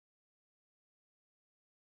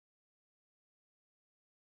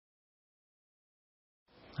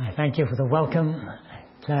I thank you for the welcome.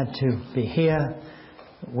 Glad to be here.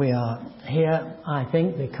 We are here, I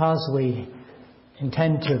think, because we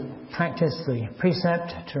intend to practice the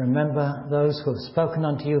precept to remember those who have spoken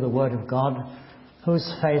unto you the word of God, whose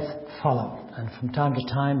faith follow. And from time to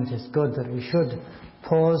time it is good that we should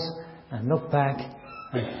pause and look back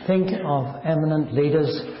and think of eminent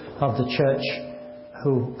leaders of the church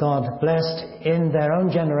who God blessed in their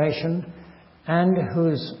own generation and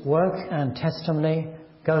whose work and testimony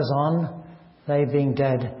goes on, they being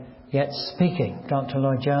dead, yet speaking. Dr.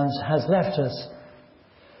 Lloyd Jones has left us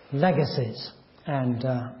legacies, and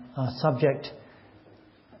our subject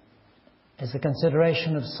is the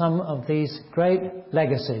consideration of some of these great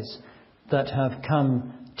legacies that have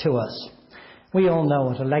come to us. We all know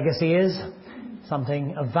what a legacy is.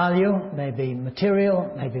 Something of value, maybe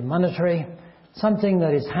material, maybe monetary, something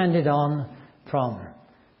that is handed on from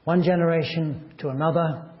one generation to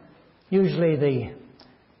another. Usually the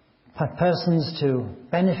persons to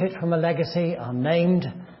benefit from a legacy are named,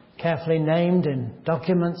 carefully named in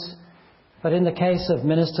documents. But in the case of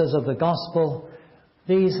ministers of the gospel,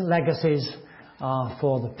 these legacies are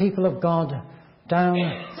for the people of God down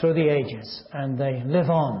through the ages, and they live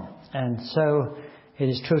on. And so it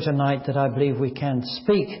is true tonight that I believe we can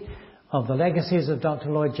speak of the legacies of Dr.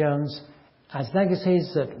 Lloyd Jones as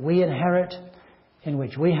legacies that we inherit, in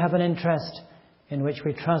which we have an interest, in which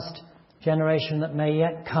we trust generation that may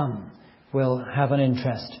yet come will have an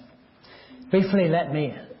interest. Briefly, let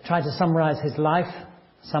me try to summarize his life.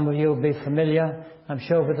 Some of you will be familiar, I'm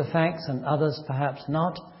sure, with the facts, and others perhaps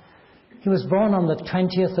not. He was born on the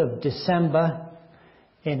 20th of December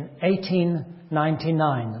in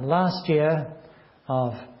 1899, the last year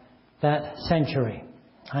of that century,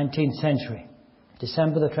 19th century,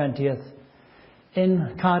 December the 20th,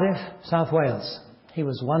 in Cardiff, South Wales. He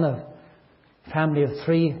was one of a family of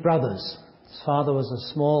 3 brothers. His father was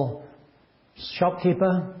a small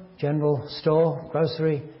shopkeeper, general store,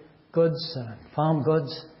 grocery goods, farm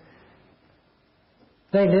goods.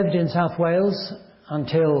 They lived in South Wales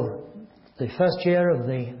until the first year of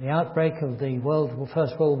the outbreak of the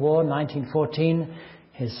First World War, 1914.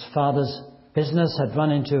 His father's business had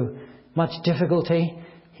run into much difficulty.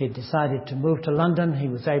 He had decided to move to London. He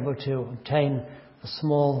was able to obtain a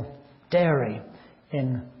small dairy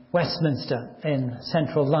in Westminster in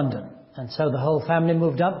central London. And so the whole family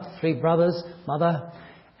moved up, 3 brothers, mother,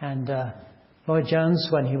 and Lloyd Jones,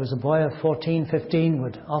 when he was a boy of 14, 15,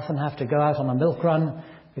 would often have to go out on a milk run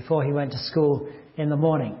before he went to school in the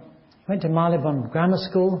morning. He went to Marylebone Grammar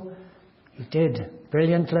School. He did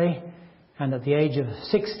brilliantly, and at the age of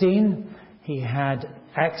 16, he had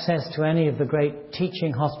access to any of the great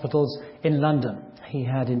teaching hospitals in London. He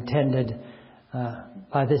had intended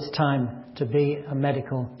by this time to be a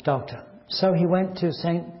medical doctor. So he went to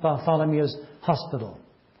St. Bartholomew's Hospital.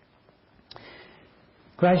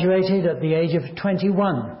 Graduated at the age of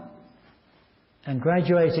 21, and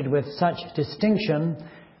graduated with such distinction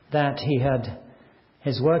that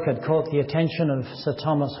his work had caught the attention of Sir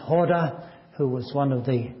Thomas Horder, who was one of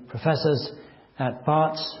the professors at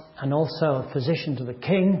Barts and also a physician to the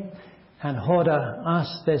king. And Horder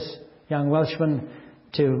asked this young Welshman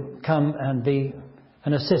to come and be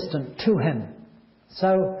an assistant to him.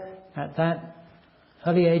 So at that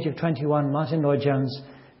early age of 21, Martyn Lloyd Jones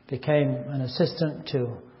became an assistant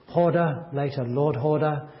to Horder, later Lord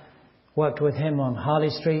Horder, worked with him on Harley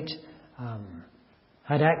Street,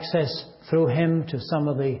 had access through him to some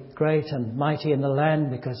of the great and mighty in the land,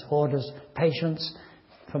 because Horder's patients,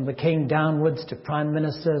 from the king downwards to prime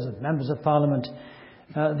ministers and members of parliament,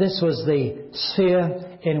 this was the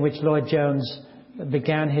sphere in which Lloyd Jones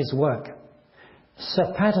began his work.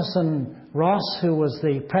 Sir Patterson Ross, who was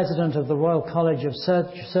the president of the Royal College of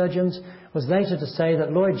Surgeons, was later to say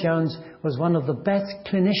that Lloyd Jones was one of the best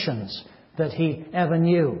clinicians that he ever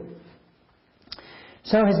knew.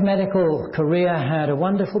 So his medical career had a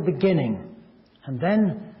wonderful beginning, and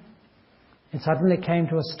then it suddenly came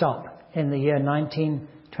to a stop in the year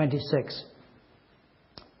 1926.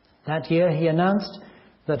 That year he announced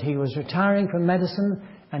that he was retiring from medicine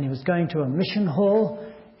and he was going to a mission hall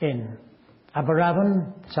in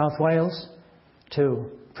Aberavon, South Wales, to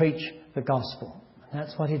preach the gospel.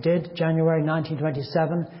 That's what he did. January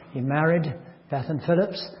 1927, he married Bethan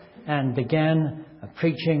Phillips and began a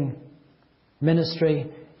preaching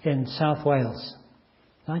ministry in South Wales.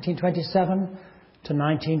 1927 to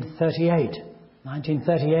 1938.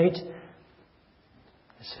 1938,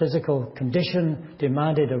 his physical condition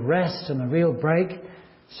demanded a rest and a real break,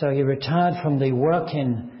 so he retired from the work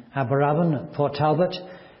in Aberavon at Port Talbot.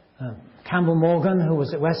 Campbell Morgan, who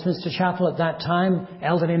was at Westminster Chapel at that time,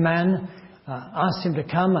 elderly man, asked him to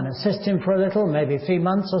come and assist him for a little, maybe 3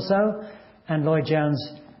 months or so. And Lloyd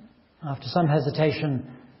Jones, after some hesitation,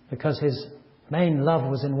 because his main love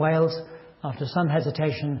was in Wales, after some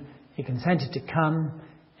hesitation, he consented to come.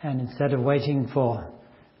 And instead of waiting for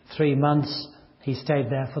 3 months, he stayed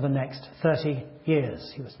there for the next 30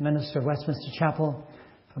 years. He was minister of Westminster Chapel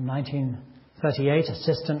from 1938,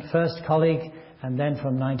 assistant first colleague, and then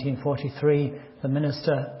from 1943, the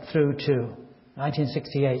minister through to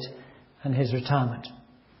 1968 and his retirement.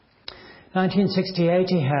 1968,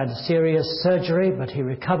 he had serious surgery, but he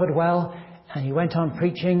recovered well, and he went on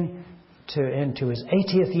preaching into his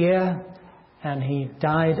 80th year, and he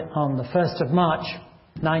died on the 1st of March,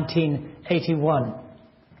 1981.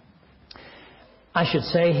 I should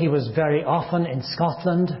say he was very often in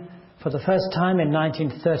Scotland, for the first time in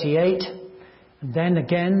 1938, and then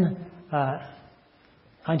again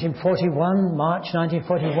 1941, March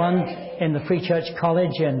 1941, in the Free Church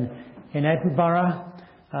College in Edinburgh,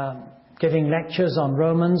 giving lectures on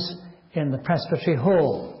Romans in the Presbytery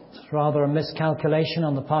Hall. It's rather a miscalculation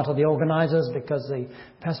on the part of the organisers, because the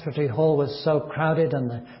Presbytery Hall was so crowded and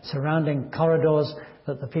the surrounding corridors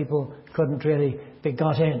that the people couldn't really be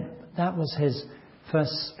got in. That was his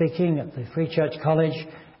first speaking at the Free Church College.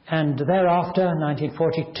 And thereafter,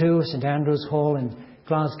 1942, St Andrew's Hall in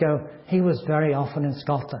Glasgow, he was very often in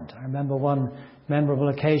Scotland. I remember one memorable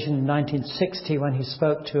occasion in 1960 when he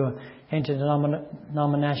spoke to an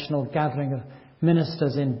interdenominational gathering of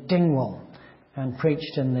ministers in Dingwall and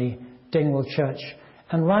preached in the Dingwall Church.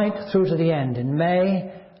 And right through to the end, in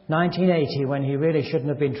May 1980, when he really shouldn't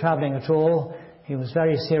have been travelling at all, he was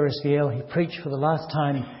very seriously ill. He preached for the last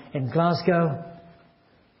time in Glasgow.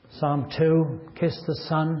 Psalm 2, kiss the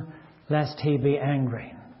Son, lest he be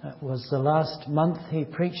angry. That was the last month he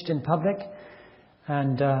preached in public,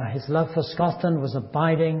 and his love for Scotland was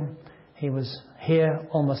abiding. He was here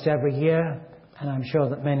almost every year, and I'm sure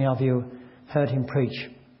that many of you heard him preach.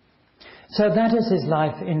 So that is his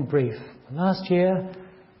life in brief. The last year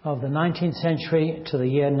of the 19th century to the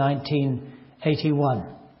year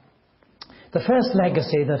 1981. The first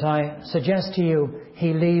legacy that I suggest to you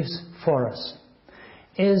he leaves for us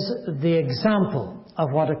is the example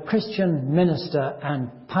of what a Christian minister and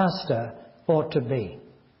pastor ought to be.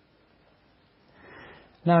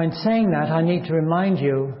 Now, in saying that, I need to remind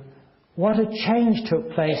you what a change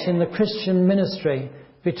took place in the Christian ministry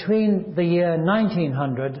between the year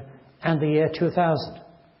 1900 and the year 2000.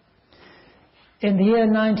 In the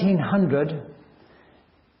year 1900,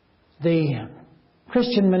 the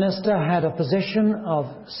Christian minister had a position of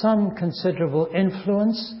some considerable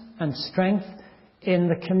influence and strength in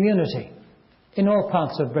the community, in all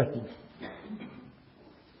parts of Britain.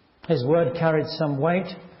 His word carried some weight,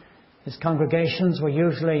 his congregations were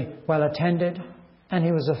usually well attended, and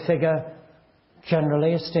he was a figure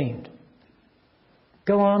generally esteemed.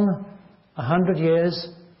 Go on 100 years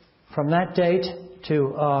from that date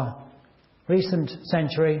to our recent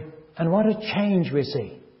century, and what a change we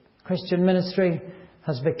see. Christian ministry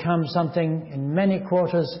has become something in many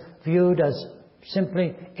quarters viewed as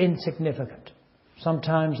simply insignificant.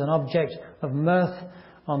 Sometimes an object of mirth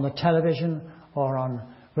on the television or on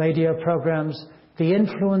radio programs. The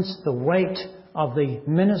influence, the weight of the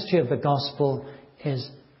ministry of the gospel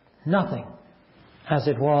is nothing as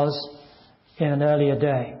it was in an earlier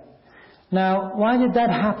day. Now, why did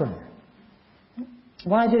that happen?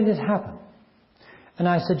 Why did it happen? And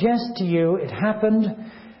I suggest to you it happened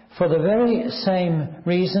for the very same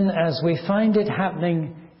reason as we find it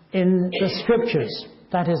happening in the Scriptures,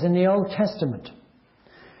 that is, in the Old Testament.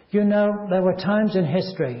 You know, there were times in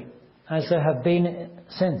history, as there have been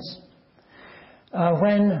since,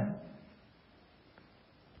 when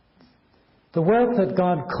the work that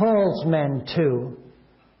God calls men to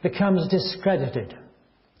becomes discredited.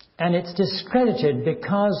 And it's discredited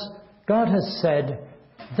because God has said,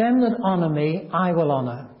 "Them that honour me, I will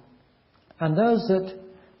honour, and those that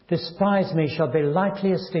despise me shall be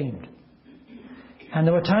lightly esteemed." And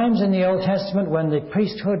there were times in the Old Testament when the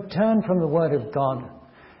priesthood turned from the Word of God,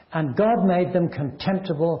 and God made them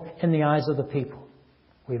contemptible in the eyes of the people.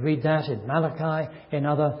 We read that in Malachi, in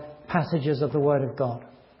other passages of the Word of God.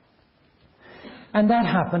 And that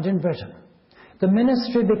happened in Britain. The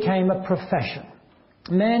ministry became a profession.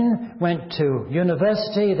 Men went to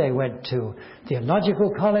university, they went to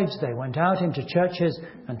theological college, they went out into churches,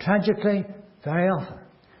 and tragically, very often,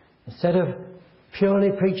 instead of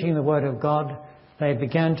purely preaching the Word of God, they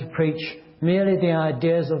began to preach merely the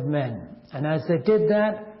ideas of men. And as they did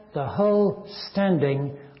that, the whole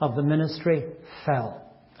standing of the ministry fell.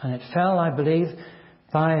 And it fell, I believe,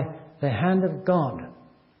 by the hand of God.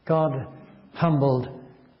 God humbled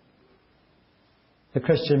the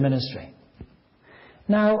Christian ministry.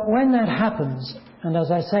 Now, when that happens, and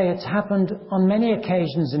as I say, it's happened on many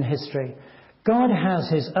occasions in history, God has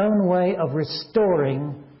his own way of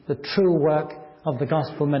restoring the true work of the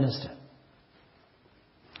gospel minister.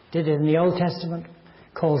 Did it in the Old Testament,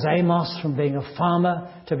 calls Amos from being a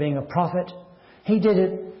farmer to being a prophet. He did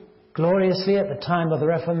it gloriously at the time of the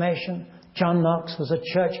Reformation. John Knox was a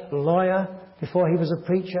church lawyer before he was a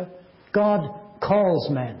preacher. God calls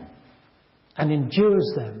men and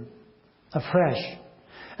endues them afresh.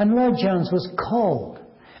 And Lloyd Jones was called,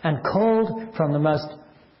 and called from the most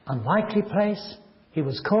unlikely place. He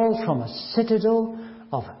was called from a citadel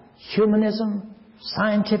of humanism,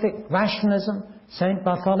 scientific rationalism. St.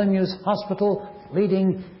 Bartholomew's Hospital,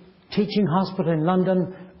 leading teaching hospital in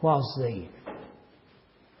London, was the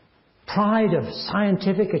pride of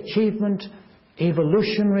scientific achievement,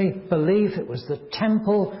 evolutionary belief. It was the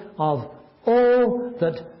temple of all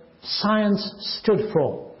that science stood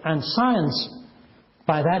for. And science,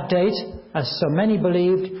 by that date, as so many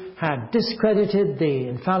believed, had discredited the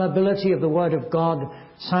infallibility of the Word of God.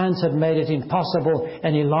 Science had made it impossible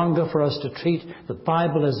any longer for us to treat the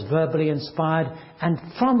Bible as verbally inspired. And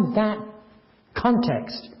from that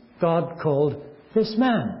context, God called this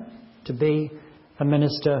man to be a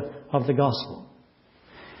minister of the gospel.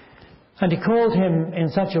 And he called him in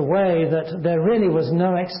such a way that there really was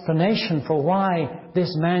no explanation for why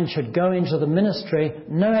this man should go into the ministry,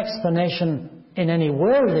 no explanation in any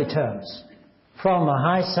worldly terms. From a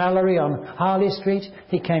high salary on Harley Street,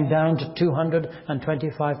 he came down to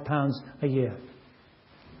 £225 a year,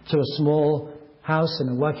 to a small house in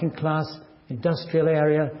a working class industrial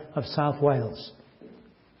area of South Wales.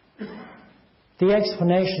 The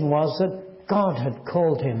explanation was that God had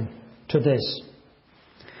called him to this.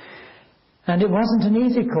 And it wasn't an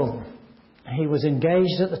easy call. He was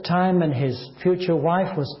engaged at the time, and his future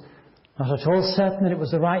wife was not at all certain that it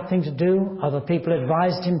was the right thing to do. Other people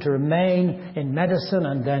advised him to remain in medicine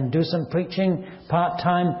and then do some preaching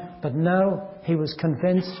part-time. But no, he was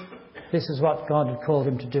convinced this is what God had called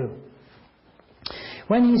him to do.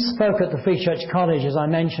 When he spoke at the Free Church College, as I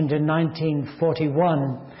mentioned, in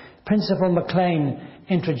 1941, Principal MacLean,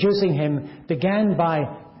 introducing him, began by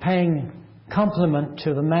paying compliment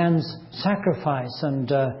to the man's sacrifice and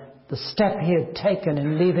the step he had taken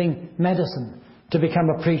in leaving medicine to become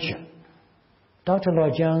a preacher. Dr.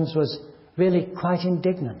 Lloyd Jones was really quite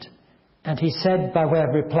indignant, and he said by way of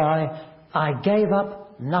reply, "I gave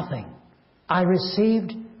up nothing. I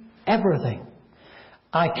received everything.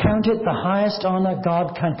 I count it the highest honour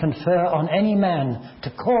God can confer on any man to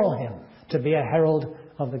call him to be a herald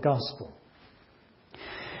of the gospel."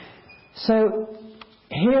 So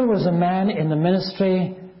here was a man in the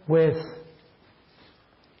ministry with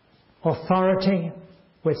authority,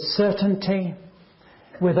 with certainty,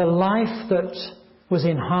 with a life that was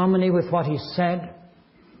in harmony with what he said,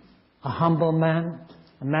 a humble man,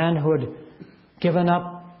 a man who had given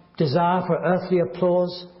up desire for earthly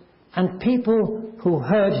applause, and people who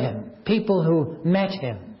heard him, people who met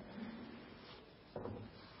him,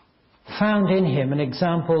 found in him an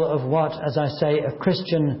example of what, as I say, a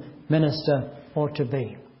Christian minister ought to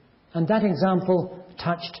be. And that example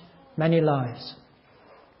touched many lives,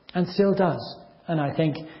 and still does. And I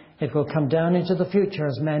think it will come down into the future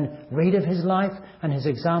as men read of his life and his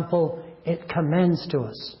example. It commends to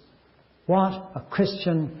us what a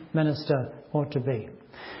Christian minister ought to be.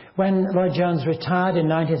 When Lloyd Jones retired in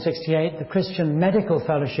 1968, the Christian Medical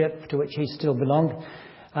Fellowship, to which he still belonged,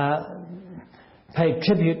 paid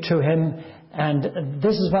tribute to him, and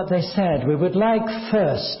this is what they said: "We would like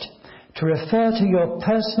first to refer to your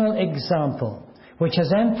personal example, which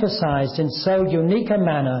has emphasized in so unique a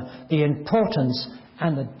manner the importance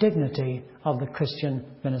and the dignity of the Christian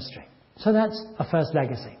ministry." So that's a first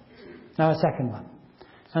legacy. Now a second one,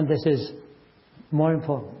 and this is more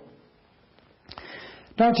important.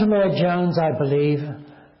 Dr. Lloyd Jones, I believe,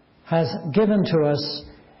 has given to us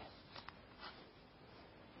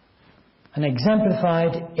and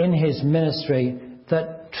exemplified in his ministry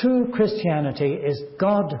that true Christianity is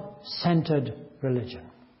God-centered religion.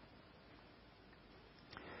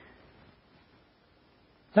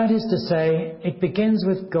 That is to say, it begins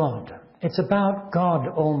with God. It's about God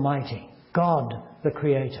Almighty, God the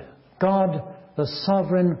Creator, God the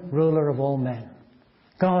sovereign ruler of all men,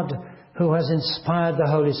 God who has inspired the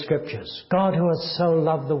Holy Scriptures, God who has so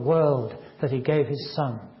loved the world that he gave his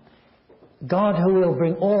Son, God who will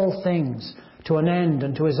bring all things to an end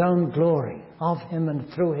and to his own glory. Of him and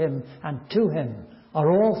through him and to him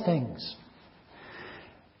are all things.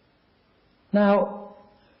 Now,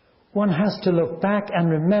 one has to look back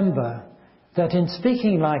and remember that in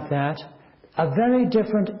speaking like that, a very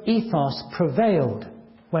different ethos prevailed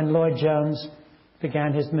when Lloyd Jones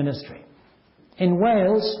began his ministry. In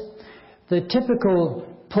Wales, the typical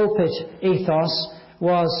pulpit ethos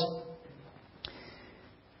was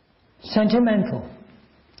sentimental,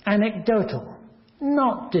 anecdotal,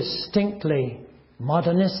 not distinctly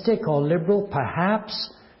modernistic or liberal,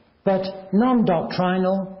 perhaps, but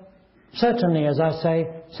non-doctrinal, certainly, as I say,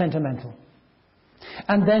 sentimental.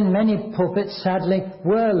 And then many pulpits, sadly,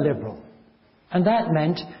 were liberal. And that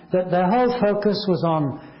meant that their whole focus was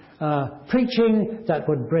on preaching that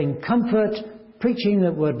would bring comfort, preaching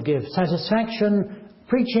that would give satisfaction,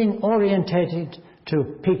 preaching orientated to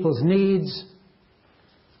people's needs.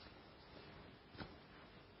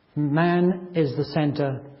 Man is the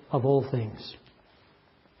center of all things.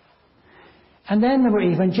 And then there were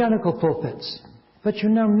evangelical pulpits. But you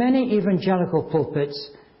know, many evangelical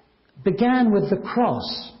pulpits began with the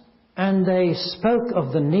cross, and they spoke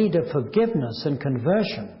of the need of forgiveness and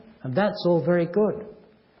conversion, and that's all very good.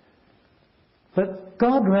 But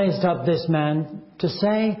God raised up this man to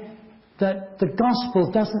say that the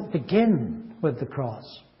gospel doesn't begin with the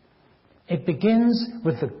cross. It begins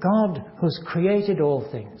with the God who's created all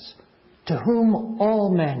things, to whom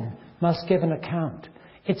all men must give an account.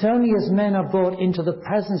 It's only as men are brought into the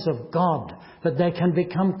presence of God that they can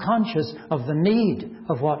become conscious of the need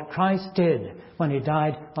of what Christ did when he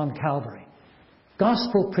died on Calvary.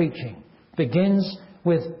 Gospel preaching begins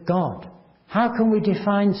with God. How can we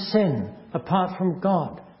define sin apart from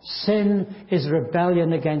God? Sin is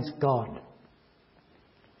rebellion against God.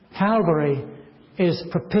 Calvary is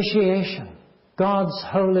propitiation, God's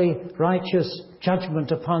holy, righteous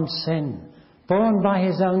judgment upon sin, borne by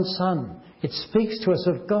his own Son. It speaks to us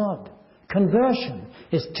of God. Conversion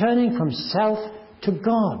is turning from self to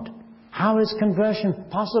God. How is conversion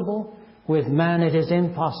possible? With man it is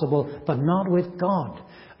impossible, but not with God.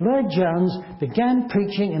 Lloyd Jones began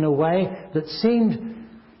preaching in a way that seemed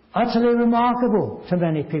utterly remarkable to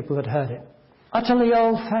many people that heard it. Utterly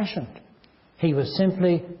old-fashioned. He was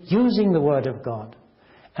simply using the Word of God.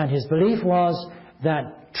 And his belief was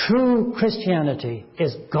that true Christianity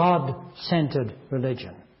is God-centered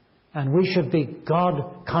religion. And we should be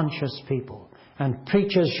God-conscious people. And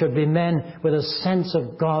preachers should be men with a sense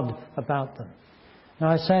of God about them.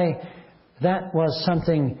 Now I say that was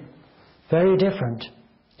something very different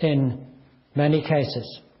in many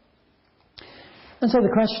cases. And so the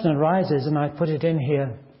question arises, and I put it in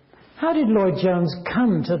here, how did Lloyd Jones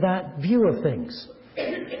come to that view of things?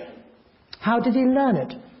 How did he learn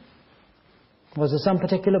it? Was there some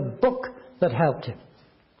particular book that helped him?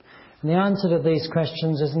 And the answer to these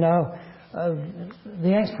questions is no.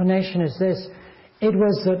 The explanation is this. It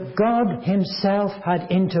was that God himself had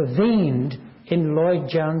intervened in Lloyd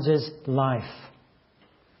Jones's life.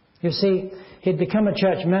 You see, he'd become a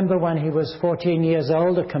church member when he was 14 years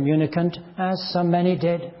old, a communicant, as so many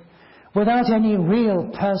did, without any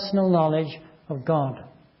real personal knowledge of God.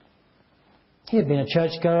 He had been a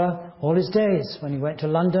churchgoer all his days when he went to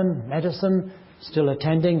London, Medicine, still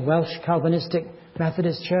attending Welsh Calvinistic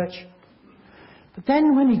Methodist Church. But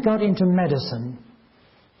then when he got into medicine,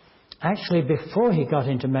 actually before he got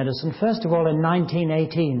into medicine, first of all in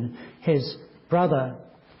 1918, his brother,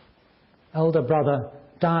 elder brother,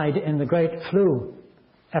 died in the great flu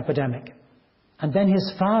epidemic. And then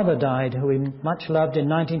his father died, who he much loved, in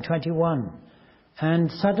 1921.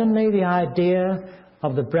 And suddenly the idea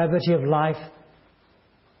of the brevity of life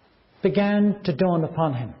began to dawn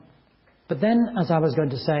upon him. But then, as I was going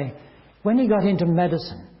to say, when he got into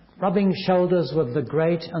medicine, rubbing shoulders with the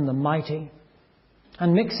great and the mighty,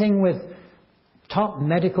 and mixing with top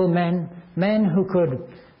medical men, men who could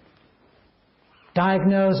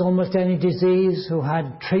diagnose almost any disease, who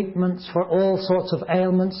had treatments for all sorts of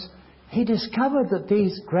ailments, he discovered that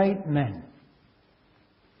these great men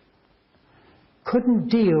couldn't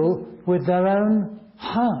deal with their own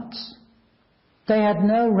hearts. They had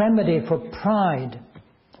no remedy for pride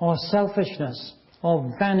or selfishness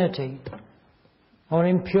or vanity or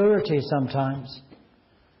impurity sometimes.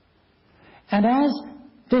 And as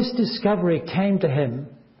this discovery came to him,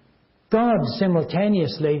 God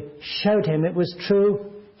simultaneously showed him it was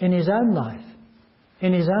true in his own life,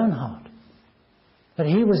 in his own heart, that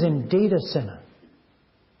he was indeed a sinner.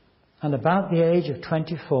 And about the age of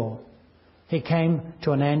 24, he came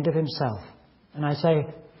to an end of himself. And I say,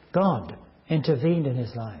 God intervened in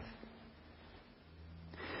his life.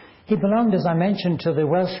 He belonged, as I mentioned, to the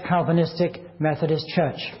Welsh Calvinistic Methodist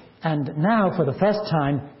Church. And now, for the first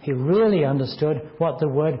time, he really understood what the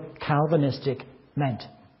word Calvinistic meant.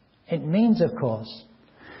 It means, of course,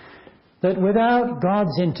 that without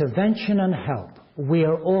God's intervention and help, we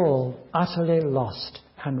are all utterly lost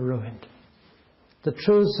and ruined. The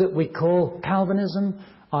truths that we call Calvinism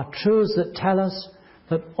are truths that tell us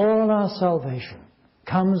that all our salvation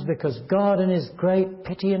comes because God in His great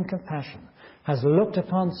pity and compassion has looked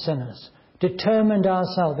upon sinners, determined our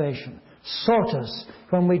salvation, sought us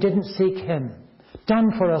when we didn't seek Him,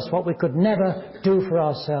 done for us what we could never do for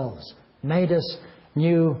ourselves, made us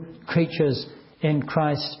new creatures in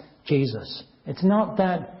Christ Jesus. It's not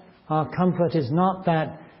that our comfort is not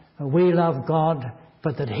that we love God,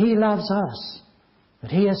 but that He loves us,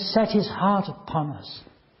 that He has set His heart upon us,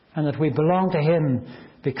 and that we belong to Him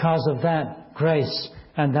because of that grace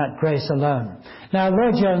and that grace alone. Now,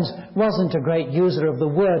 Lloyd Jones wasn't a great user of the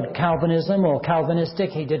word Calvinism or Calvinistic.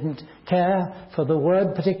 He didn't care for the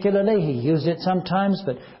word particularly. He used it sometimes,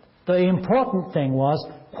 but the important thing was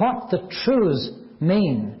what the truths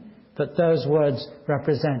mean that those words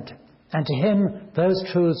represent. And to him, those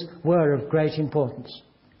truths were of great importance.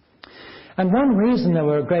 And one reason they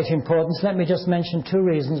were of great importance, let me just mention two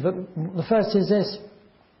reasons, but the first is this.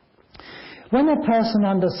 When a person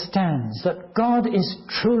understands that God is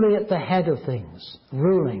truly at the head of things,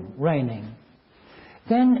 ruling, reigning,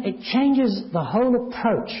 then it changes the whole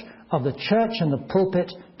approach of the church and the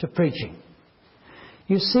pulpit to preaching.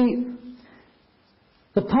 You see,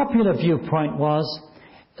 the popular viewpoint was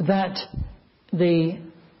that the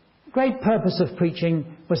great purpose of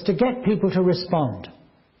preaching was to get people to respond,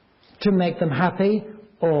 to make them happy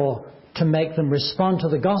or to make them respond to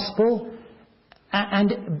the gospel.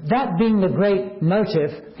 And that being the great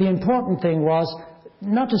motive, the important thing was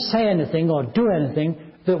not to say anything or do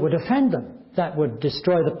anything that would offend them, that would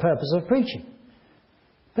destroy the purpose of preaching.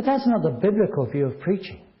 But that's not the biblical view of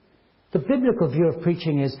preaching. The biblical view of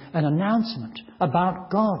preaching is an announcement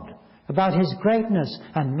about God, about His greatness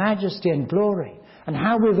and majesty and glory, and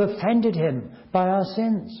how we've offended Him by our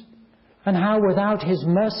sins, and how without His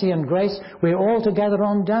mercy and grace we're altogether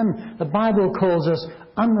undone. The Bible calls us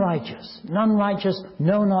unrighteous, none righteous,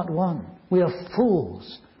 no, not one. We are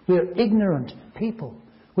fools. We are ignorant people.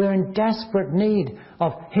 We are in desperate need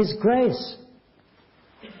of His grace.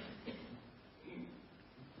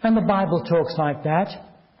 And the Bible talks like that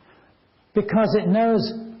because it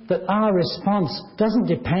knows that our response doesn't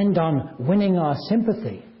depend on winning our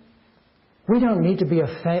sympathy. We don't need to be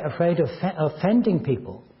afraid of offending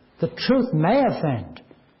people. The truth may offend,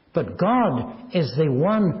 but God is the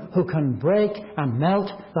one who can break and melt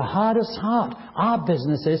the hardest heart. Our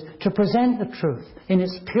business is to present the truth in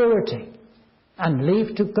its purity and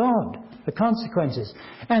leave to God the consequences.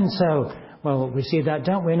 And so, well, we see that,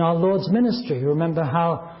 don't we, in our Lord's ministry. You remember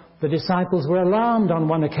how the disciples were alarmed on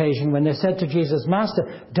one occasion when they said to Jesus,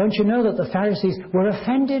 Master, don't you know that the Pharisees were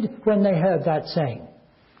offended when they heard that saying?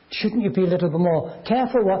 Shouldn't you be a little bit more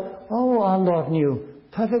careful? Oh, our Lord knew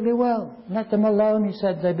perfectly well. Let them alone, He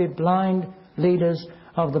said. They be blind leaders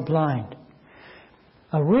of the blind.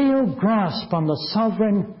 A real grasp on the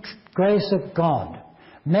sovereign grace of God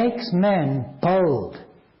makes men bold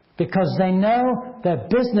because they know their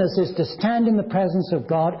business is to stand in the presence of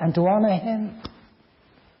God and to honour Him.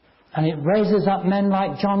 And it raises up men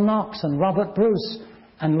like John Knox and Robert Bruce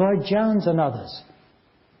and Lloyd Jones and others.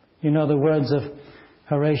 You know the words of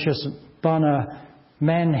Horatius Bonar,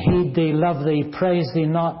 men heed thee, love thee, praise thee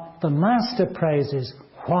not. The master praises,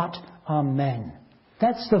 what are men?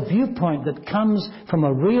 That's the viewpoint that comes from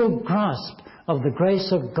a real grasp of the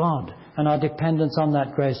grace of God and our dependence on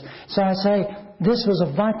that grace. So I say, this was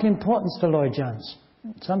of vital importance to Lloyd Jones.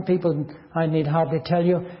 Some people, I need hardly tell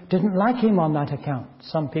you, didn't like him on that account.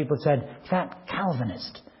 Some people said, fat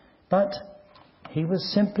Calvinist. But he was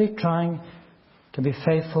simply trying to be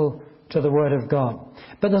faithful to the Word of God.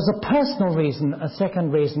 But there's a personal reason, a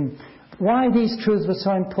second reason, why these truths were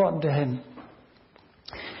so important to him.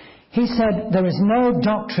 He said, there is no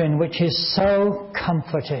doctrine which is so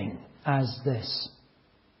comforting as this.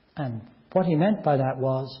 And what he meant by that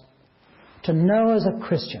was, to know as a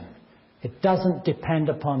Christian, it doesn't depend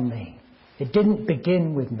upon me. It didn't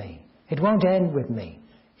begin with me. It won't end with me.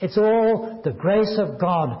 It's all the grace of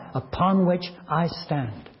God upon which I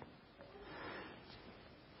stand.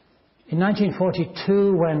 In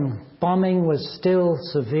 1942, when bombing was still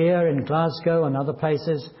severe in Glasgow and other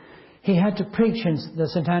places, he had to preach in the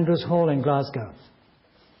St Andrew's Hall in Glasgow.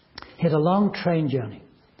 He had a long train journey.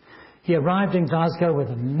 He arrived in Glasgow with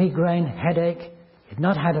a migraine headache. He had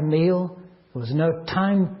not had a meal. There was no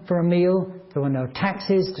time for a meal. There were no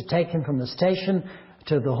taxis to take him from the station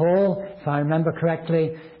to the hall, if I remember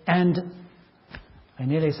correctly. And I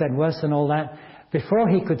nearly said worse than all that. Before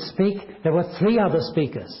he could speak, there were 3 other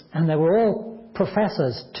speakers. And they were all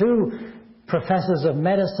professors, 2 professors of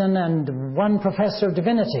medicine and 1 professor of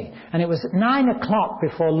divinity. And it was 9 o'clock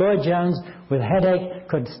before Lloyd Jones, with headache,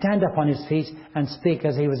 could stand up on his feet and speak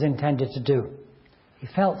as he was intended to do. He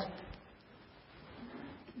felt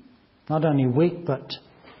not only weak, but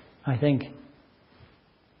I think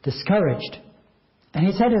discouraged. And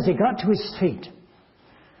he said as he got to his feet,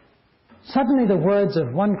 suddenly the words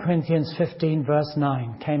of 1 Corinthians 15 verse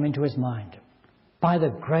 9 came into his mind. By the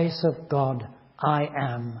grace of God, I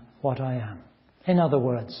am what I am. In other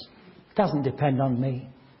words, it doesn't depend on me.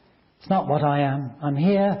 It's not what I am. I'm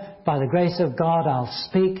here by the grace of God. I'll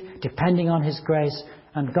speak depending on His grace.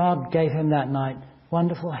 And God gave him that night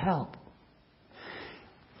wonderful help.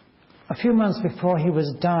 A few months before he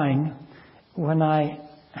was dying, when I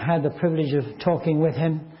had the privilege of talking with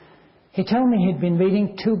him, he told me he'd been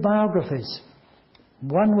reading 2 biographies.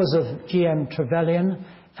 One was of G.M. Trevelyan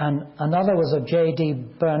and another was of J.D.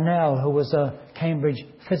 Burnell, who was a Cambridge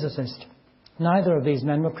physicist. Neither of these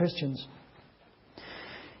men were Christians.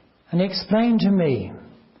 And he explained to me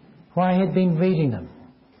why he had been reading them.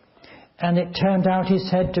 And it turned out, he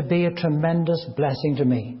said, to be a tremendous blessing to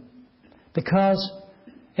me. Because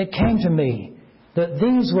it came to me that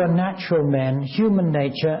these were natural men, human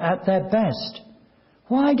nature at their best.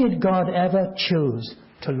 Why did God ever choose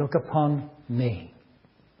to look upon me?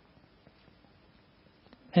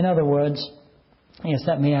 In other words, yes,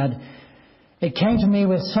 let me add, it came to me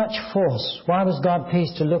with such force. Why was God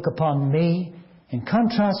pleased to look upon me in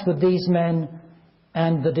contrast with these men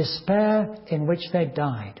and the despair in which they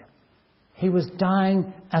died? He was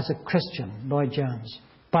dying as a Christian, Lloyd Jones,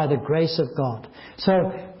 by the grace of God. So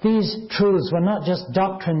these truths were not just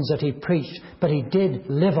doctrines that he preached, but he did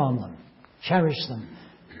live on them, cherish them.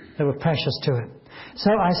 They were precious to him. So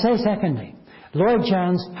I say secondly, Lloyd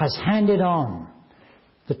Jones has handed on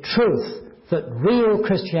the truth that real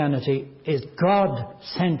Christianity is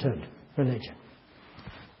God-centered religion.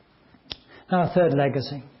 Now, a third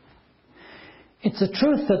legacy. It's the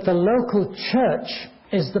truth that the local church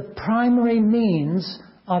is the primary means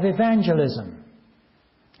of evangelism.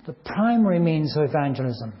 The primary means of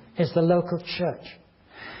evangelism is the local church.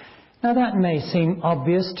 Now, that may seem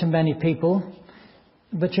obvious to many people,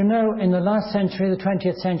 but you know, in the last century, the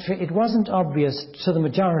 20th century, it wasn't obvious to the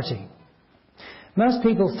majority. Most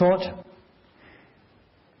people thought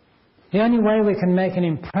the only way we can make an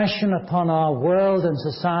impression upon our world and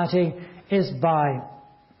society is by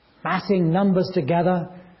massing numbers together,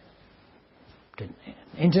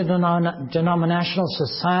 interdenominational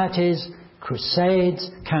societies, crusades,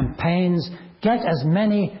 campaigns. Get as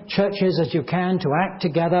many churches as you can to act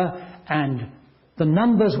together, and the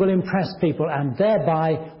numbers will impress people, and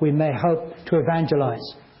thereby we may hope to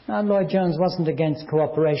evangelize. Now, Lloyd Jones wasn't against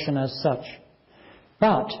cooperation as such,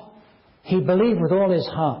 but he believed with all his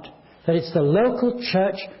heart that it's the local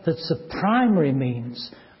church that's the primary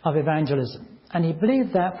means of evangelism. And he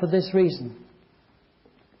believed that for this reason.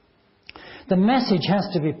 The message has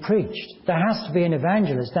to be preached. There has to be an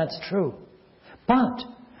evangelist, that's true. But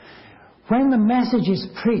when the message is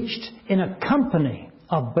preached in a company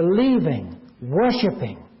of believing,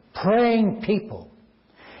 worshipping, praying people,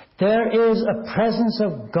 there is a presence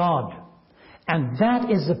of God. And that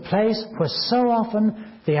is the place where so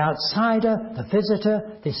often the outsider, the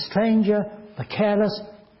visitor, the stranger, the careless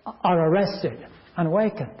are arrested and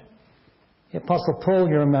awakened. The Apostle Paul,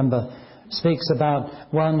 you remember, speaks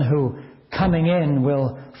about one who, coming in,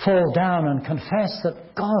 will fall down and confess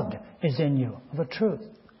that God is in you, of a truth.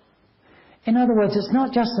 In other words, it's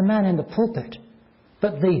not just the man in the pulpit,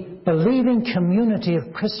 but the believing community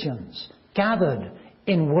of Christians gathered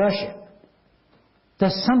in worship.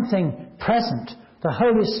 There's something present, the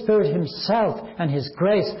Holy Spirit Himself and His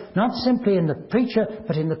grace, not simply in the preacher,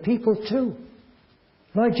 but in the people too.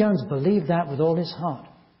 Lloyd Jones believed that with all his heart.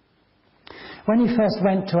 When he first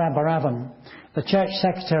went to Aberavon, the church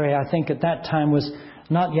secretary, I think at that time, was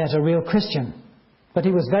not yet a real Christian, but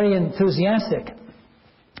he was very enthusiastic.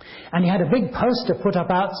 And he had a big poster put up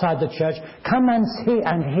outside the church, "Come and see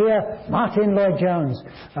and hear Martyn Lloyd Jones,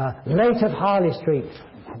 late at Harley Street,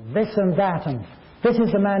 this and that, and this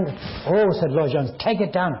is the man." "Oh," said Lloyd Jones, "take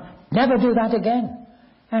it down. Never do that again."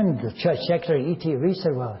 And the church secretary, E.T. Rees,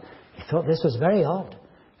 said, "Well, he thought this was very odd.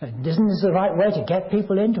 Isn't this the right way to get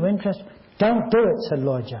people into interest?" "Don't do it," said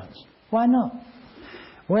Lloyd Jones. "Why not?"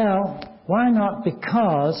 Well, why not?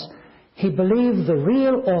 Because he believed the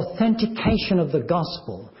real authentication of the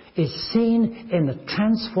gospel is seen in the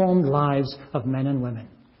transformed lives of men and women.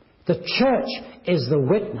 The church is the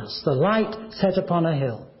witness, the light set upon a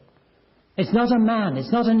hill. It's not a man,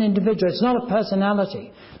 it's not an individual, it's not a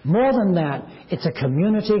personality. More than that, it's a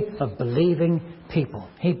community of believing people.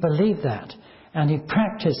 He believed that, and he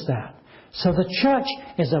practiced that. So the church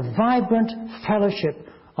is a vibrant fellowship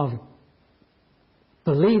of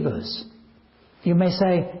believers. You may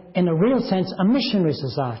say, in a real sense, a missionary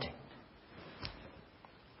society.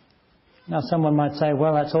 Now someone might say,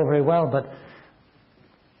 well, that's all very well, but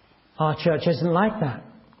our church isn't like that.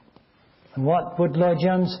 And what would Lloyd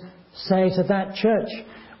Jones say to that church?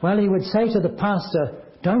 Well, he would say to the pastor,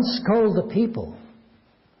 don't scold the people.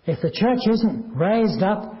 If the church isn't raised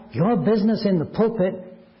up, your business in the pulpit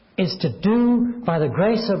is to do, by the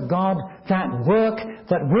grace of God, that work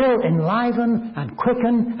that will enliven and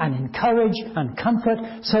quicken and encourage and comfort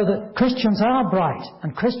so that Christians are bright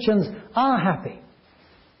and Christians are happy.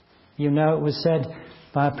 You know, it was said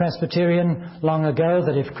by a Presbyterian long ago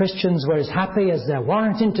that if Christians were as happy as they're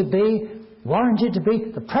warranted to be,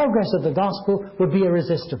 the progress of the gospel would be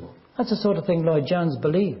irresistible. That's the sort of thing Lloyd Jones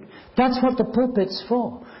believed. That's what the pulpit's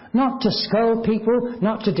for. Not to scold people,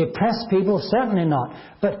 not to depress people, certainly not,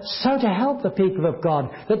 but so to help the people of God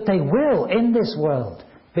that they will, in this world,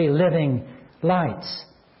 be living lights.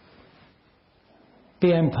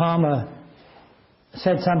 B.M. Palmer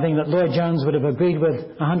said something that Lloyd Jones would have agreed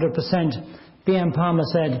with 100%. B.M. Palmer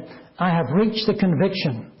said, I have reached the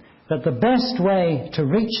conviction that the best way to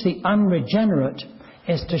reach the unregenerate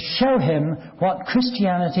is to show him what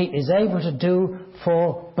Christianity is able to do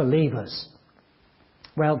for believers.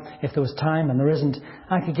 Well, if there was time, and there isn't,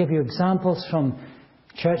 I could give you examples from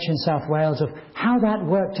church in South Wales of how that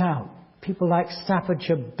worked out. People like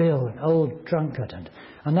Staffordshire Bill, an old drunkard, and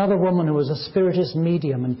another woman who was a spiritist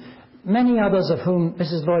medium, and many others of whom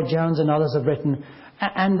Mrs. Lloyd Jones and others have written.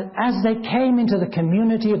 And as they came into the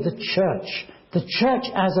community of the church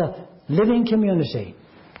as a living community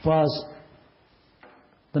was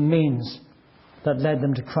the means that led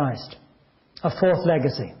them to Christ. A fourth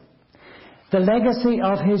legacy. The legacy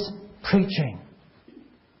of his preaching.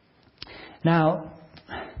 Now,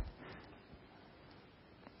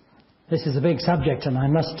 this is a big subject and I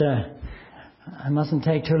mustn't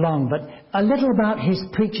take too long, but a little about his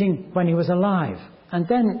preaching when he was alive, and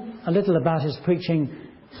then a little about his preaching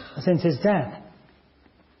since his death.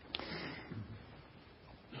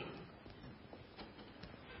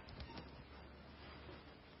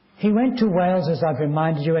 He went to Wales, as I've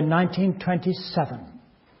reminded you, in 1927,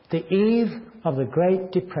 the eve of the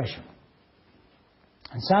Great Depression.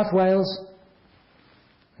 And South Wales,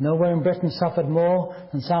 nowhere in Britain suffered more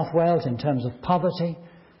than South Wales in terms of poverty,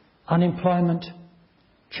 unemployment,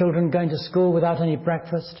 children going to school without any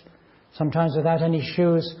breakfast, sometimes without any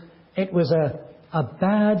shoes. It was a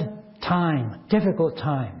bad time, difficult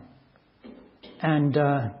time. And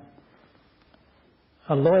a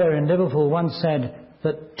lawyer in Liverpool once said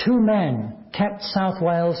that two men kept South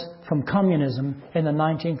Wales from communism in the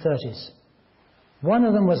 1930s. One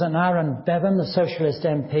of them was an Aaron Bevan, the Socialist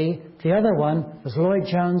MP. The other one was Lloyd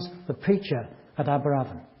Jones, the preacher at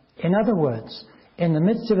Aberavon. In other words, in the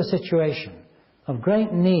midst of a situation of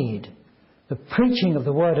great need, the preaching of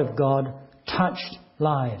the Word of God touched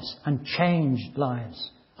lives and changed lives,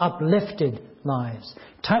 uplifted lives,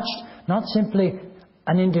 touched not simply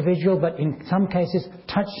an individual, but in some cases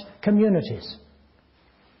touched communities.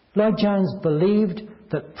 Lloyd Jones believed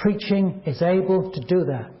that preaching is able to do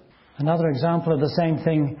that. Another example of the same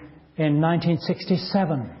thing, in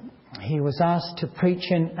 1967, he was asked to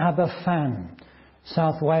preach in Aberfan,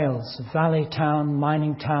 South Wales, a valley town,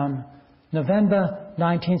 mining town, November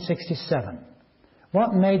 1967.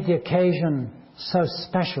 What made the occasion so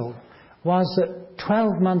special was that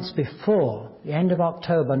 12 months before, the end of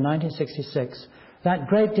October 1966, that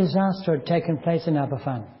great disaster had taken place in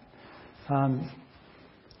Aberfan.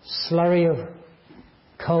 Slurry of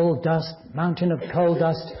coal dust, mountain of coal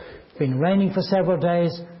dust, been raining for several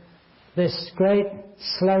days. This great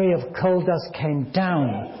slurry of coal dust came down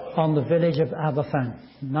on the village of Aberfan,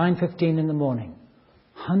 9:15 in the morning.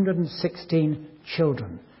 116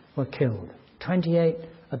 children were killed, 28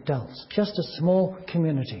 adults. Just a small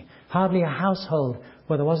community, hardly a household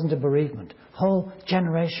where there wasn't a bereavement. Whole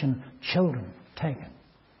generation children taken.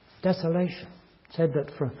 Desolation. Said that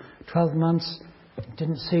for 12 months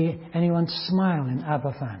didn't see anyone smile in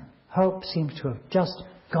Aberfan. Hope seems to have just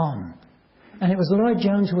gone. And it was Lloyd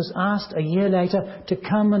Jones who was asked a year later to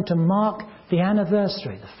come and to mark the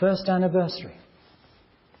anniversary, the first anniversary.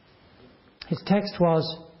 His text was,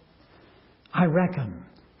 I reckon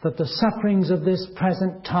that the sufferings of this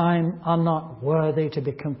present time are not worthy to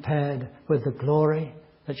be compared with the glory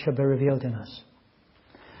that shall be revealed in us.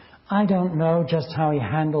 I don't know just how he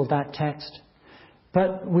handled that text,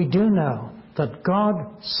 but we do know that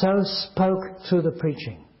God so spoke through the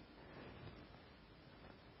preaching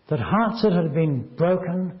that hearts that had been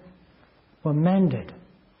broken were mended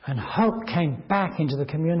and hope came back into the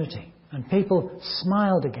community and people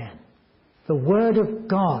smiled again. The Word of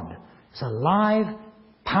God is alive,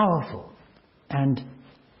 powerful, and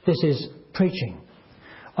this is preaching.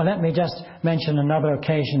 Well, let me just mention another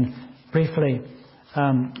occasion briefly,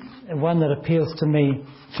 one that appeals to me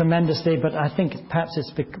tremendously, but I think perhaps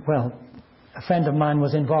it's, a friend of mine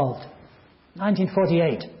was involved.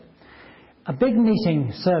 1948, a big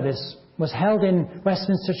meeting service was held in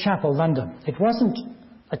Westminster Chapel, London. It wasn't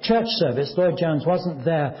a church service. Lloyd Jones wasn't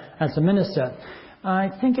there as a minister. I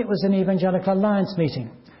think it was an Evangelical Alliance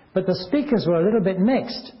meeting. But the speakers were a little bit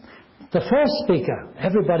mixed. The first speaker,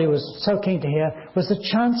 everybody was so keen to hear, was the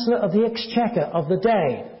Chancellor of the Exchequer of the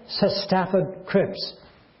day, Sir Stafford Cripps.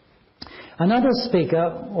 Another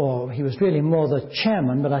speaker, or he was really more the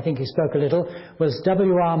chairman, but I think he spoke a little, was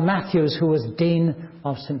W.R. Matthews, who was Dean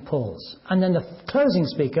of St. Paul's. And then the closing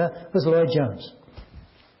speaker was Lloyd Jones.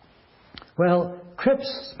 Well,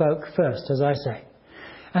 Cripps spoke first, as I say.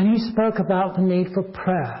 And he spoke about the need for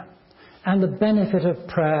prayer and the benefit of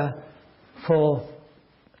prayer for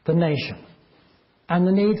the nation and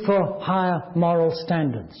the need for higher moral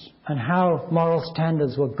standards and how moral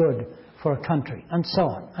standards were good for a country and so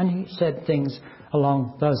on. And he said things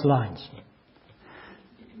along those lines.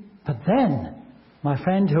 But then my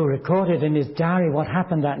friend who recorded in his diary what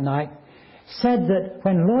happened that night said that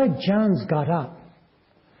when Lloyd Jones got up,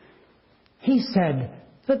 he said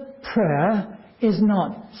that prayer is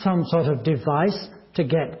not some sort of device to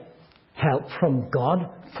get help from God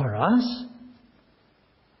for us.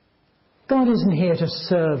 God isn't here to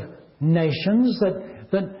serve nations.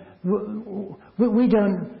 That we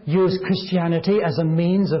don't use Christianity as a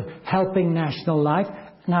means of helping national life.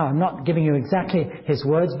 Now, I'm not giving you exactly his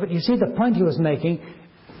words, but you see the point he was making.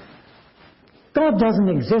 God doesn't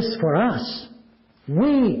exist for us.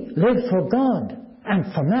 We live for God.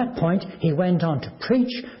 And from that point, he went on to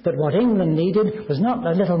preach that what England needed was not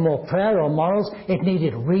a little more prayer or morals. It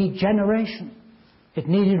needed regeneration. It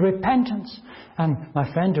needed repentance. And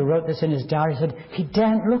my friend who wrote this in his diary said he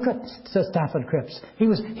daren't look at Sir Stafford Cripps. He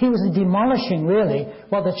was demolishing, really,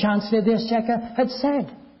 what the Chancellor of the Exchequer had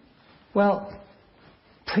said. Well,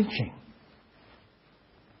 preaching.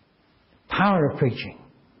 Power of preaching.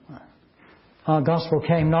 Our gospel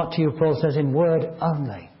came not to you, Paul says, in word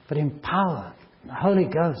only, but in power. The Holy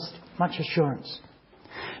Ghost, much assurance.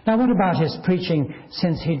 Now, what about his preaching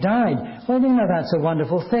since he died? Well, that's a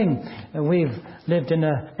wonderful thing. We've lived in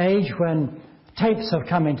an age when tapes have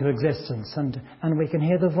come into existence, and we can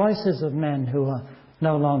hear the voices of men who are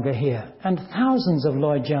no longer here. And thousands of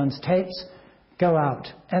Lloyd Jones tapes go out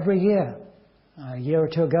every year. A year or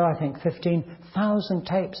two ago, I think 15,000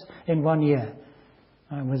 tapes in 1 year.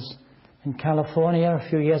 I was in California a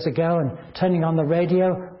few years ago and turning on the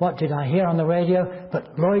radio. What did I hear on the radio?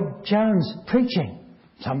 But Lloyd Jones preaching.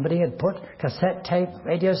 Somebody had put cassette tape,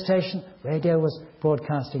 radio station, radio was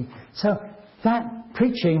broadcasting. So that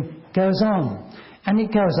preaching goes on. And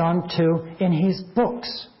it goes on too in his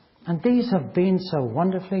books. And these have been so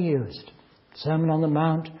wonderfully used. Sermon on the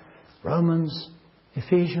Mount, Romans,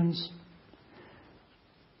 Ephesians.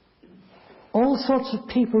 All sorts of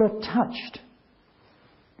people are touched.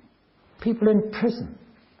 People in prison,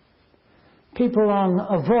 people on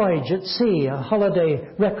a voyage at sea, a holiday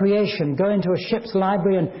recreation, go into a ship's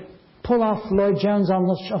library and pull off Lloyd Jones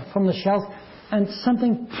from the shelf, and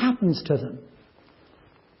something happens to them.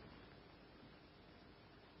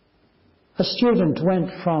 A student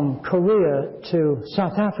went from Korea to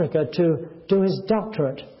South Africa to do his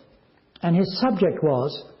doctorate, and his subject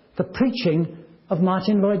was the preaching of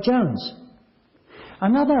Martyn Lloyd Jones.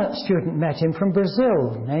 Another student met him from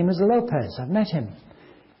Brazil. His name is Lopez. I've met him.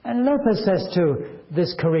 And Lopez says to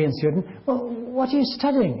this Korean student, well, what are you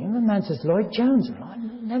studying? And the man says, Lloyd Jones. I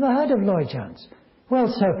never heard of Lloyd Jones. Well,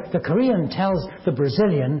 so the Korean tells the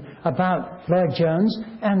Brazilian about Lloyd Jones,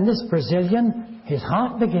 and this Brazilian, his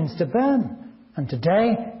heart begins to burn. And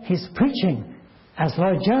today he's preaching as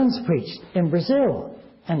Lloyd Jones preached in Brazil.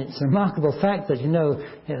 And it's a remarkable fact that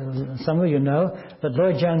some of you know, that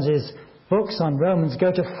Lloyd Jones's books on Romans go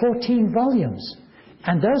to 14 volumes.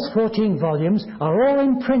 And those 14 volumes are all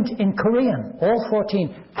in print in Korean, all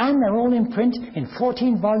 14. And they're all in print in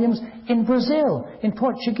 14 volumes in Brazil, in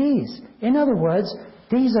Portuguese. In other words,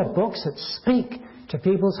 these are books that speak to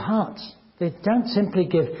people's hearts. They don't simply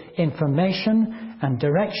give information and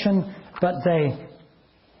direction, but they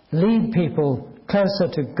lead people closer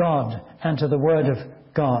to God and to the Word of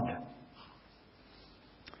God.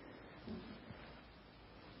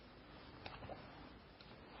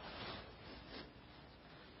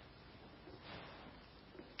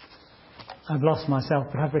 I've lost myself,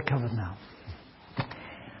 but I've recovered now.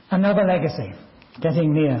 Another legacy,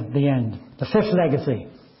 getting near the end. The fifth legacy.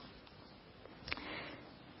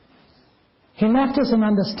 He left us an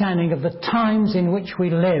understanding of the times in which we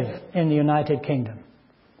live in the United Kingdom.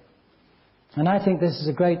 And I think this is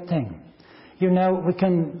a great thing. We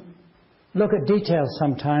can look at details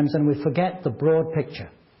sometimes and we forget the broad picture.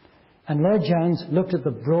 And Lloyd Jones looked at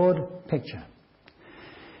the broad picture.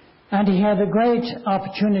 And he had a great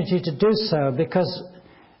opportunity to do so because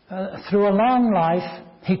through a long life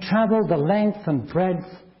he travelled the length and breadth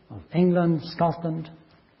of England, Scotland,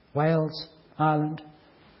 Wales, Ireland.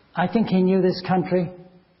 I think he knew this country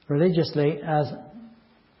religiously as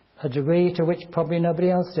a degree to which probably nobody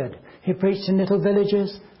else did. He preached in little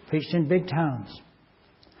villages, preached in big towns.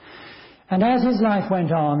 And as his life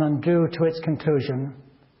went on and drew to its conclusion,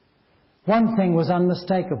 one thing was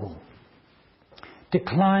unmistakable.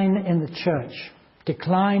 Decline in the church,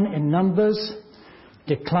 decline in numbers,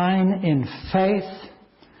 decline in faith.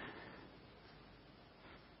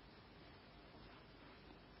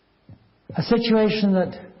 A situation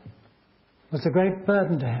that was a great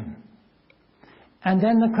burden to him. And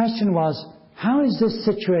then the question was, how is this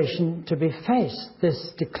situation to be faced,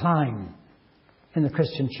 this decline in the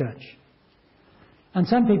Christian church? And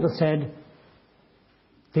some people said,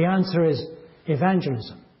 the answer is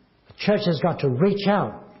evangelism. The church has got to reach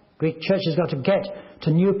out. The church has got to get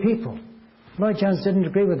to new people. Lloyd Jones didn't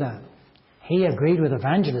agree with that. He agreed with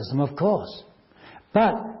evangelism, of course.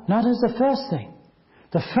 But not as the first thing.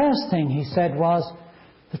 The first thing he said was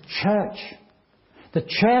the church. The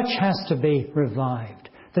church has to be revived.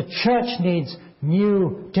 The church needs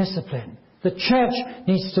new discipline. The church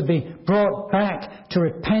needs to be brought back to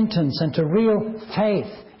repentance and to real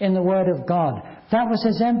faith in the Word of God. That was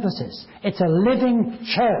his emphasis. It's a living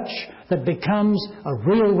church that becomes a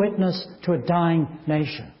real witness to a dying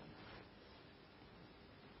nation.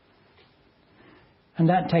 And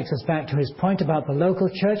that takes us back to his point about the local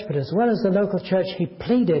church, but as well as the local church, he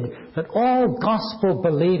pleaded that all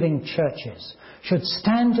gospel-believing churches should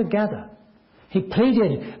stand together. He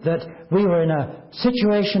pleaded that we were in a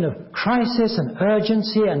situation of crisis and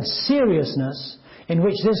urgency and seriousness in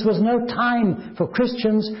which this was no time for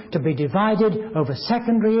Christians to be divided over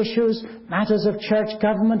secondary issues, matters of church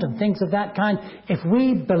government and things of that kind. If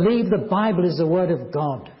we believe the Bible is the Word of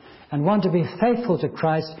God and want to be faithful to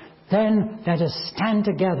Christ, then let us stand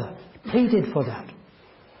together. He pleaded for that.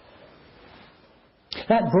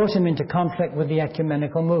 That brought him into conflict with the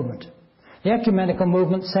ecumenical movement. The ecumenical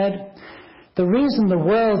movement said, the reason the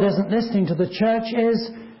world isn't listening to the church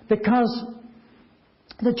is because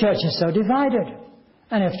the church is so divided.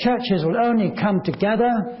 And if churches will only come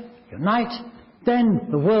together, unite, then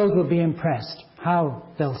the world will be impressed. How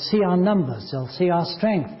they'll see our numbers, they'll see our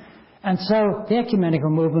strength. And so the ecumenical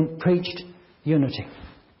movement preached unity.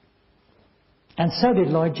 And so did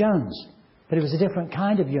Lloyd Jones. But it was a different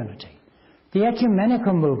kind of unity. The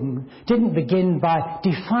ecumenical movement didn't begin by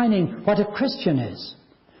defining what a Christian is.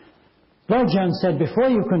 Lloyd Jones said, before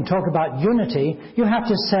you can talk about unity, you have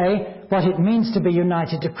to say what it means to be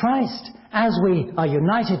united to Christ. As we are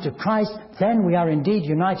united to Christ, then we are indeed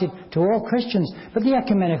united to all Christians. But the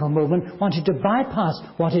ecumenical movement wanted to bypass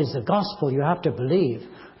what is the gospel you have to believe.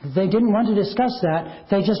 They didn't want to discuss that.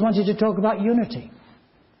 They just wanted to talk about unity.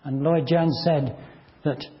 And Lloyd Jones said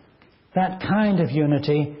that that kind of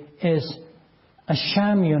unity is a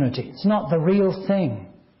sham unity. It's not the real thing.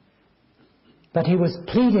 But he was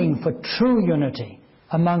pleading for true unity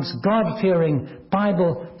amongst God-fearing,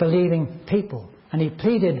 Bible-believing people. And he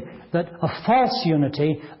pleaded that a false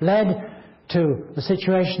unity led to the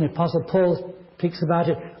situation the Apostle Paul speaks about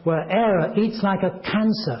it, where error eats like a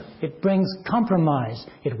cancer. It brings compromise.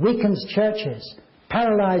 It weakens churches,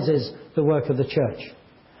 paralyzes the work of the church.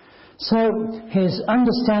 So his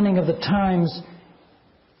understanding of the times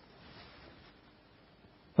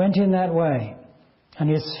went in that way. And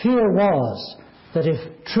his fear was that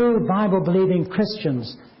if true Bible-believing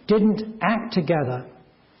Christians didn't act together,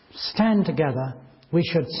 stand together, we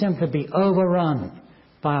should simply be overrun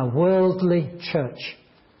by a worldly church,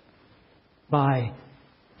 by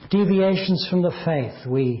deviations from the faith.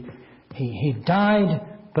 He died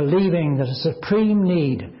believing that a supreme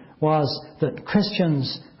need was that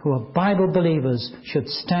Christians who are Bible believers should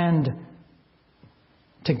stand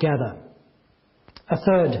together. A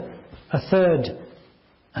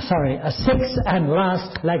sixth and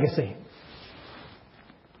last legacy.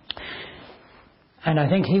 And I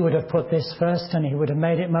think he would have put this first, and he would have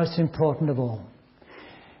made it most important of all.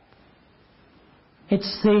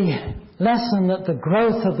 It's the lesson that the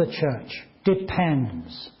growth of the church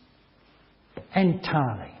depends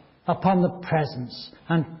entirely upon the presence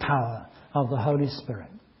and power of the Holy Spirit.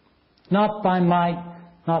 Not by might,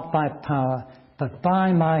 not by power, but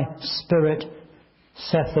by my Spirit,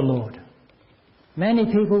 saith the Lord. Many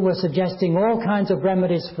people were suggesting all kinds of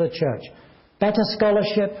remedies for the church. Better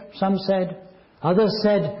scholarship, some said. Others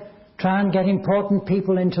said try and get important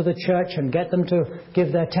people into the church and get them to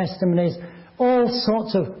give their testimonies, all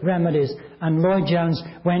sorts of remedies. And Lloyd Jones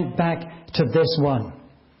went back to this one.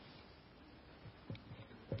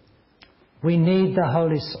 We need the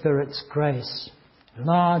Holy Spirit's grace, in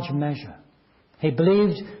large measure. He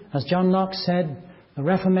believed, as John Knox said, the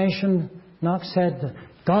Reformation, Knox said, that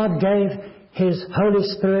God gave His Holy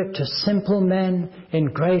Spirit to simple men in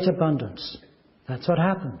great abundance. That's what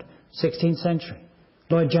happened, 16th century.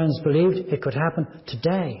 Lloyd Jones believed it could happen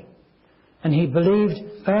today. And he believed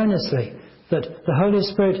earnestly that the Holy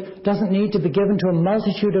Spirit doesn't need to be given to a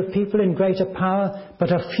multitude of people in greater power,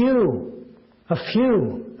 but a few,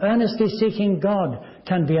 earnestly seeking God,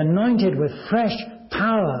 can be anointed with fresh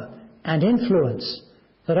power and influence.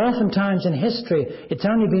 That oftentimes in history it's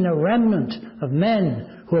only been a remnant of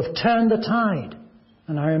men who have turned the tide.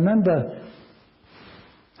 And I remember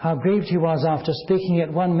how grieved he was after speaking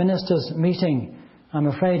at one minister's meeting, I'm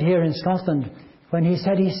afraid here in Scotland, when he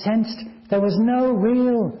said he sensed there was no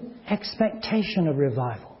real expectation of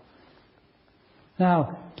revival.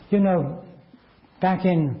 Now, you know,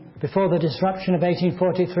 before the disruption of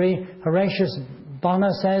 1843, Horatius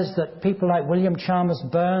Bonner says that people like William Chalmers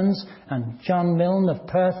Burns and John Milne of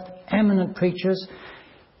Perth, eminent preachers,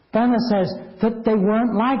 Bonner says that they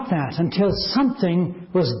weren't like that until something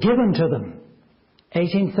was given to them.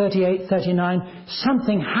 1838-39,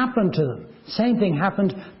 something happened to them. Same thing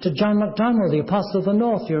happened to John MacDonald, the Apostle of the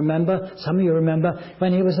North, you remember, some of you remember,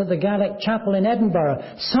 when he was at the Gaelic Chapel in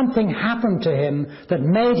Edinburgh. Something happened to him that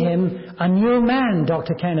made him a new man,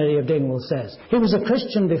 Dr. Kennedy of Dingwall says. He was a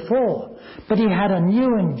Christian before, but he had a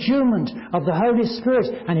new endowment of the Holy Spirit,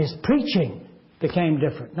 and his preaching became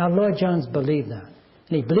different. Now, Lloyd Jones believed that,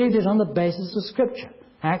 and he believed it on the basis of Scripture.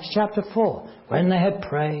 Acts chapter 4, when they had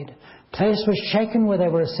prayed, place was shaken where they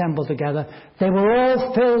were assembled together. They were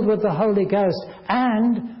all filled with the Holy Ghost,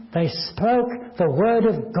 and they spoke the word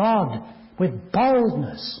of God with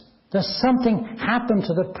boldness. There's something happened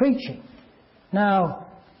to the preaching. Now,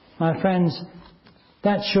 my friends,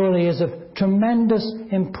 that surely is of tremendous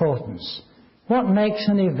importance. What makes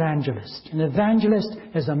an evangelist? An evangelist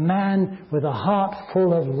is a man with a heart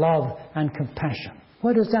full of love and compassion.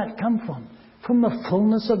 Where does that come from? From the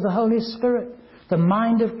fullness of the Holy Spirit. The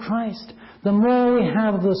mind of Christ. The more we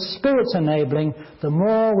have of the Spirit's enabling, the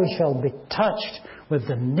more we shall be touched with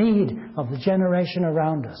the need of the generation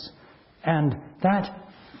around us. And that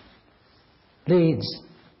leads,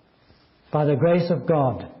 by the grace of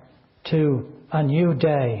God, to a new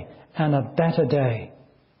day and a better day.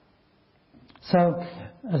 So,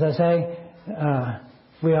 as I say,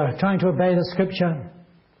 we are trying to obey the Scripture.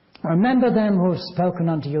 Remember them who have spoken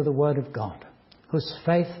unto you the word of God, whose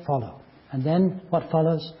faith follow. And then what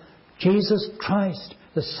follows? Jesus Christ,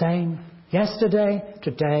 the same yesterday,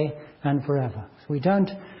 today, and forever. We don't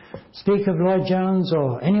speak of Lloyd Jones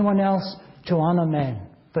or anyone else to honour men,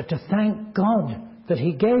 but to thank God that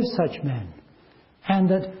He gave such men, and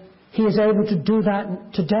that He is able to do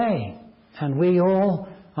that today. And we all,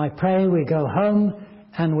 I pray, we go home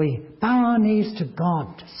and we bow our knees to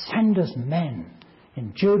God to send us men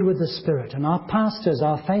endued with the Spirit. And our pastors,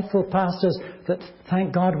 our faithful pastors that,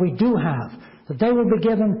 thank God, we do have, that they will be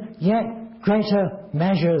given yet greater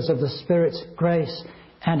measures of the Spirit's grace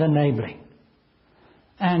and enabling.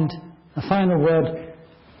 And a final word,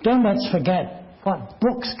 don't let's forget what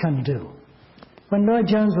books can do. When Lloyd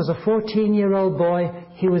Jones was a 14-year-old boy,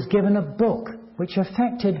 he was given a book which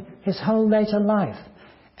affected his whole later life.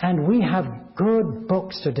 And we have good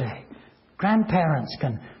books today. Grandparents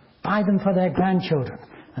can buy them for their grandchildren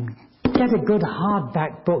and get a good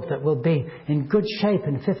hardback book that will be in good shape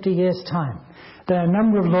in 50 years' time. There are a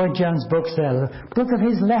number of Lloyd Jones books there. The book of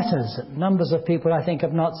his letters, that numbers of people I think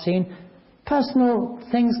have not seen. Personal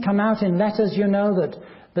things come out in letters, you know,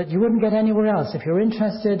 that you wouldn't get anywhere else. If you're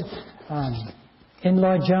interested in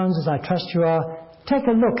Lloyd Jones, as I trust you are, take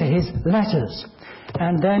a look at his letters.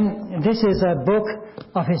 And then this is a book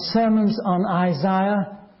of his sermons on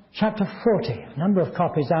Isaiah, chapter 40, a number of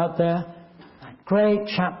copies out there. That great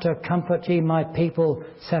chapter, Comfort ye my people,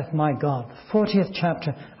 saith my God. 40th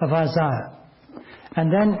chapter of Isaiah.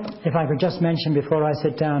 And then, if I could just mention before I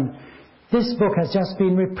sit down, this book has just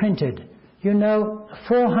been reprinted. You know,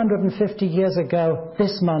 450 years ago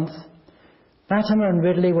this month, Latimer and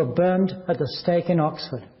Ridley were burned at the stake in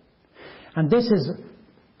Oxford. And this is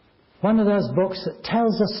one of those books that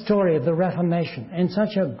tells the story of the Reformation in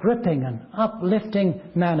such a gripping and uplifting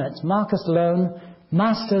manner. It's Marcus Lone,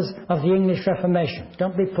 masters of the English Reformation.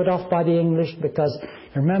 Don't be put off by the English, because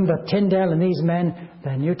remember Tyndale and these men,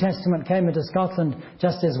 the New Testament came into Scotland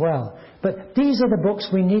just as well. But these are the books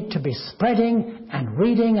we need to be spreading and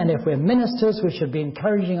reading, and if we're ministers, we should be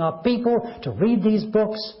encouraging our people to read these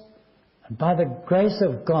books. And by the grace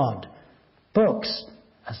of God, books,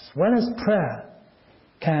 as well as prayer,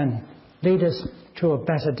 can lead us to a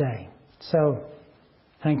better day. So,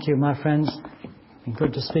 thank you, my friends. It's been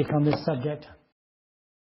good to speak on this subject.